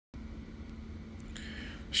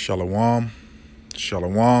Shalom,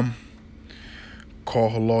 Shalom,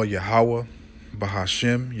 Kohala Yahawah,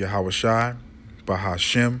 Bahasham, Yahawashi,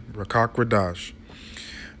 Bahasham, Rakakradash.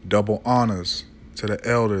 Double honors to the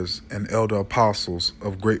elders and elder apostles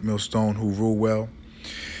of Great Millstone who rule well.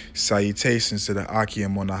 Salutations to the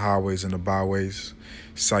Akim on the highways and the byways.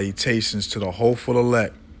 Salutations to the hopeful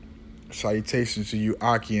elect. Salutations to you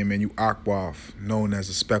Akim and you Akwaf, known as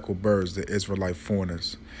the speckled birds, the Israelite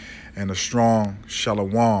foreigners. And a strong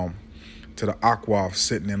shalom to the Akwaf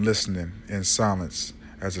sitting and listening in silence,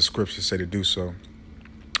 as the scriptures say to do so.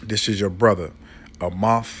 This is your brother,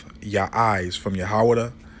 Amath Ya'ez from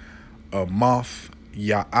Yahawah. Amath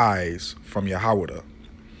Ya'ez from Yahawah.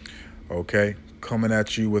 Okay, coming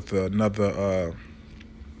at you with another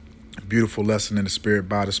beautiful lesson in the spirit,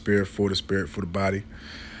 by the spirit, for the body.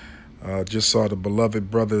 Just saw the beloved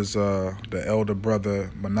brothers, the elder brother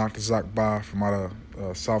Manakazak Ba from out of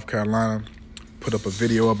South Carolina, put up a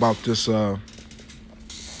video about this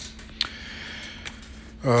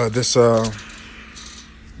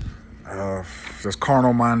this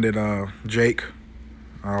carnal-minded Jake,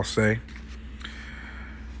 I'll say.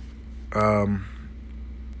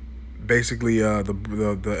 Basically,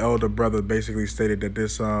 the elder brother basically stated that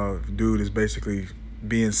this dude is basically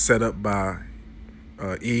being set up by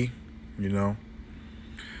E, you know,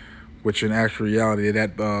 which in actual reality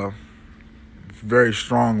that very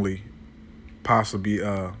strongly possibly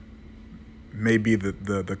may be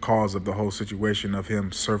the cause of the whole situation of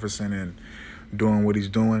him surfacing and doing what he's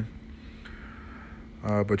doing.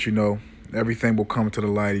 But you know, everything will come to the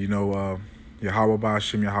light. You know, Yahawah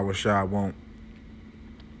Bahasham, Yahawashi won't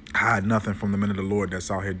hide nothing from the men of the Lord that's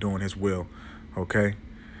out here doing his will. Okay.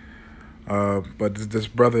 But this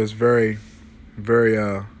brother is very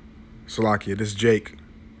Salakia, this Jake,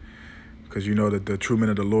 because you know that the true men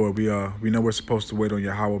of the Lord, we know we're supposed to wait on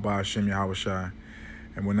Yahawah Bahasham, Yahawashi,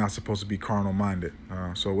 and we're not supposed to be carnal-minded.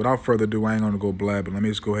 So without further ado, I ain't going to go blabbing. Let me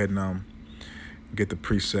just go ahead and get the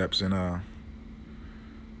precepts and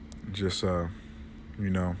just, you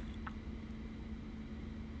know,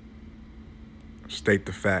 state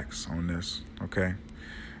the facts on this, okay?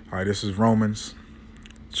 All right, this is Romans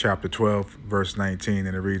chapter 12, verse 19,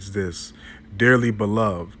 and it reads this: Dearly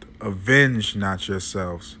beloved, avenge not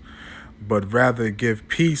yourselves, but rather give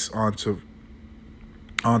peace unto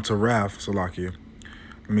wrath. Salakia.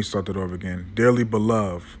 Let me start that over again. Dearly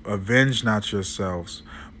beloved, avenge not yourselves,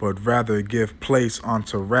 but rather give place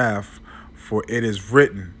unto wrath, for it is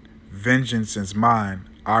written, vengeance is mine,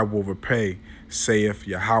 I will repay, saith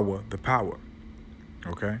Yahawah the power.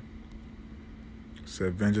 Okay?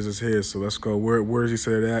 Said vengeance is his. So let's go. Where does he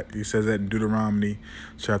say that? He says that in Deuteronomy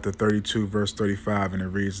chapter 32, verse 35, and it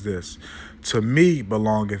reads this: To me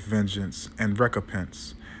belongeth vengeance and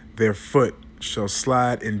recompense. Their foot shall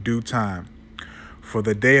slide in due time. For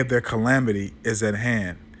the day of their calamity is at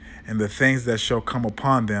hand, and the things that shall come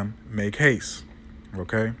upon them make haste.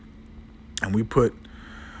 Okay? And we put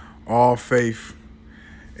all faith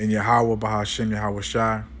in Yahawah Bahasham,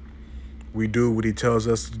 Yahawashi. We do what he tells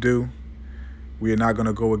us to do. We are not going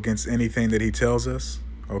to go against anything that he tells us,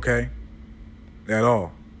 okay? At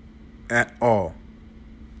all. At all.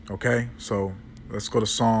 Okay? So let's go to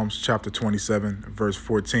Psalms chapter 27, verse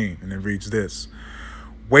 14, and it reads this: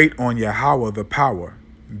 Wait on Yahawah the power,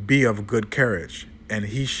 be of good courage, and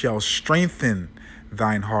he shall strengthen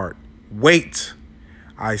thine heart. Wait,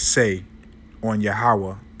 I say, on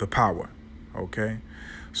Yahawah the power. Okay?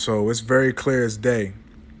 So it's very clear as day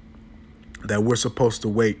that we're supposed to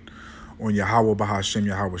wait on Yahawah Bahasham,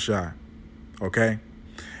 Yahawashi. Okay?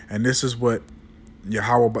 And this is what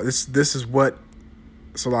Yahawah, this is what,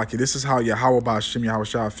 Salaki, this is how Yahawah Bahasham,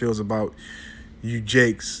 Yahawashi feels about you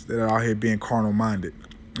Jakes that are out here being carnal-minded.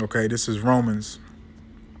 Okay? This is Romans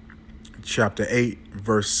chapter 8,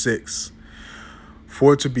 verse 6.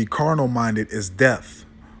 For to be carnal-minded is death,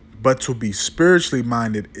 but to be spiritually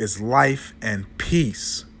minded is life and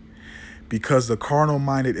peace. Because the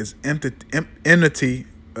carnal-minded is enmity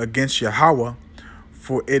against Yahawah,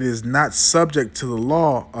 for it is not subject to the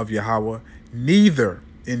law of Yahawah, neither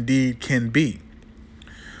indeed can be.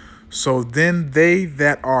 So then they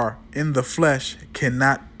that are in the flesh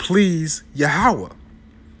cannot please Yahawah.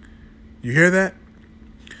 You hear that?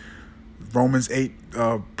 Romans 8,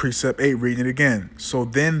 precept 8, reading it again. So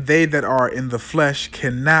then they that are in the flesh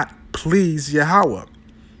cannot please Yahawah.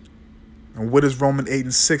 And what does Romans 8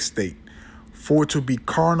 and 6 state? For to be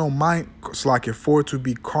carnally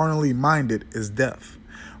minded is death,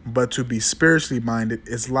 but to be spiritually minded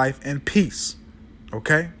is life and peace.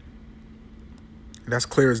 Okay? That's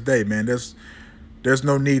clear as day, man. There's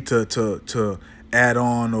no need to add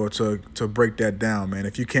on or to break that down, man.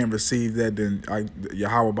 If you can't receive that, then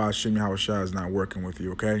Yahawah Bahasham Yahawashi is not working with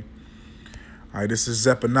you, okay? All right, this is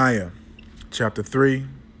Zephaniah chapter 3,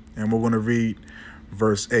 and we're going to read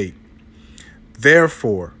verse 8.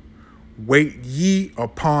 Therefore, wait ye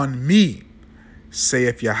upon me,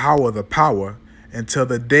 saith Yahawah the power, until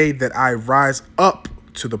the day that I rise up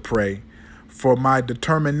to the prey. For my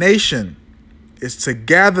determination is to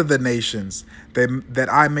gather the nations, that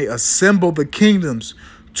I may assemble the kingdoms,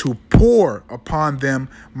 to pour upon them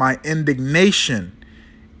my indignation,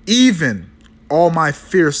 even all my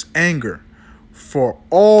fierce anger. For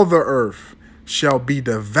all the earth shall be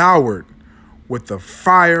devoured with the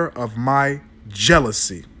fire of my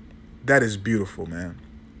jealousy. That is beautiful, man.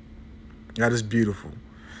 That is beautiful.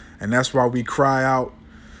 And that's why we cry out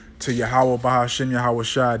to Yahawah Bahasham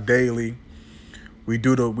Yahawashi daily. We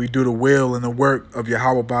do the will and the work of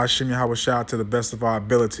Yahawah Bahasham Yahawashi to the best of our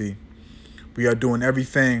ability. We are doing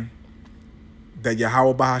everything that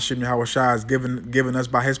Yahawah Bahasham Yahawashi has given us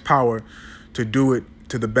by his power to do it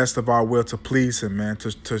to the best of our will, to please him, man,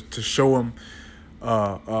 to show him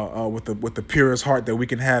with the purest heart that we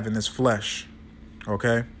can have in this flesh.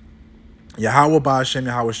 Okay? Yahawah Bahasham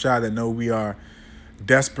Yahawashi, that know we are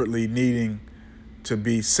desperately needing to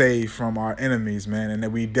be saved from our enemies, man, and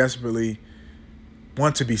that we desperately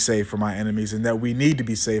want to be saved from our enemies, and that we need to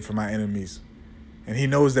be saved from our enemies. And he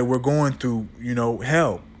knows that we're going through, you know,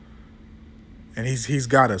 hell. And he's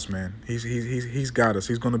got us, man. He's got us.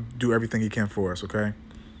 He's going to do everything he can for us, okay?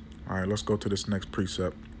 All right, let's go to this next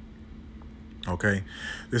precept. Okay?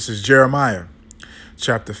 This is Jeremiah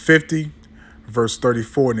chapter 50, verse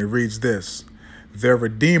 34, and it reads this. Their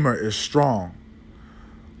Redeemer is strong.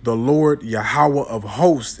 The Lord Yahawah of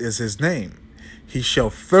hosts is his name. He shall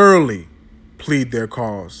thoroughly plead their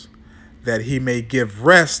cause, that he may give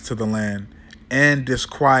rest to the land and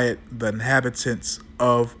disquiet the inhabitants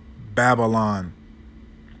of Babylon.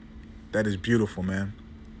 That is beautiful, man.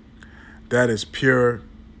 That is pure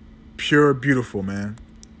beautiful, man.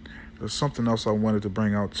 There's something else I wanted to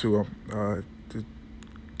bring out too. It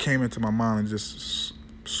came into my mind and just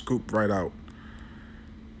scooped right out.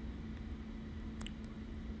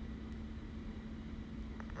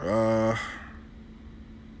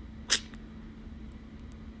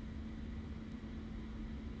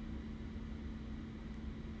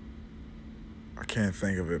 I can't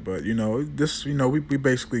think of it, but you know, this, you know, we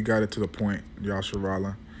basically got it to the point,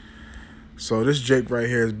 Yasharala. So this Jake right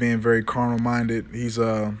here is being very carnal minded. He's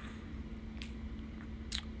you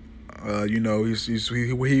know,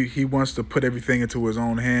 he wants to put everything into his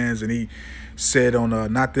own hands, and he said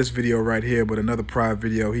on not this video right here, but another prior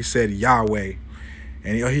video, he said Yahweh,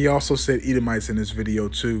 and he also said Edomites in this video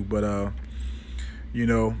too. But you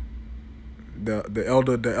know, the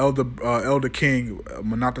elder king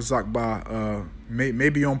Manatazakba may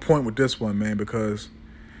be on point with this one, man, because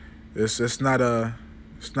it's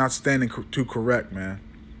not standing too correct, man.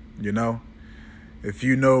 You know, if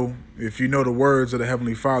you know the words of the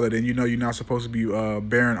Heavenly Father, then you know you're not supposed to be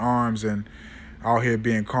bearing arms and out here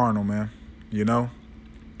being carnal, man. You know,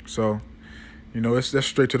 so you know that's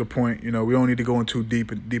straight to the point. You know, we don't need to go in too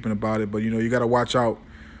deep in about it, but you know you got to watch out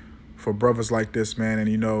for brothers like this, man, and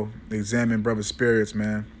you know, examine brothers' spirits,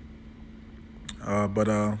 man.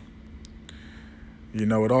 You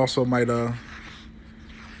know, it also might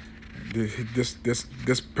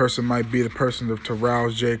this person might be the person to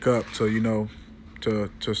rouse Jake up to, you know, to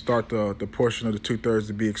start the portion of the 2/3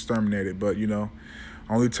 to be exterminated. But you know,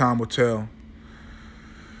 only time will tell.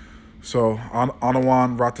 So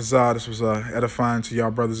Anawan Ratazah, this was edifying to y'all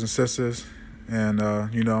brothers and sisters, and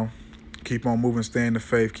you know, keep on moving, stay in the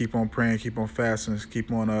faith, keep on praying, keep on fasting,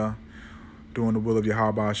 keep on doing the will of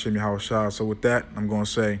Yahawah Bahasham Yahawashi. So with that, I'm going to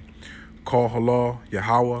say, Call Halal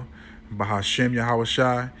Yahawah Bahasham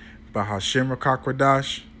Yahawashi Bahasham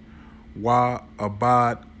Rakakradash Wa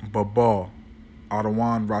Abad Babal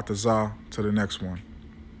Adawan Ratazah. To the next one.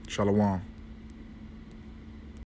 Shalom.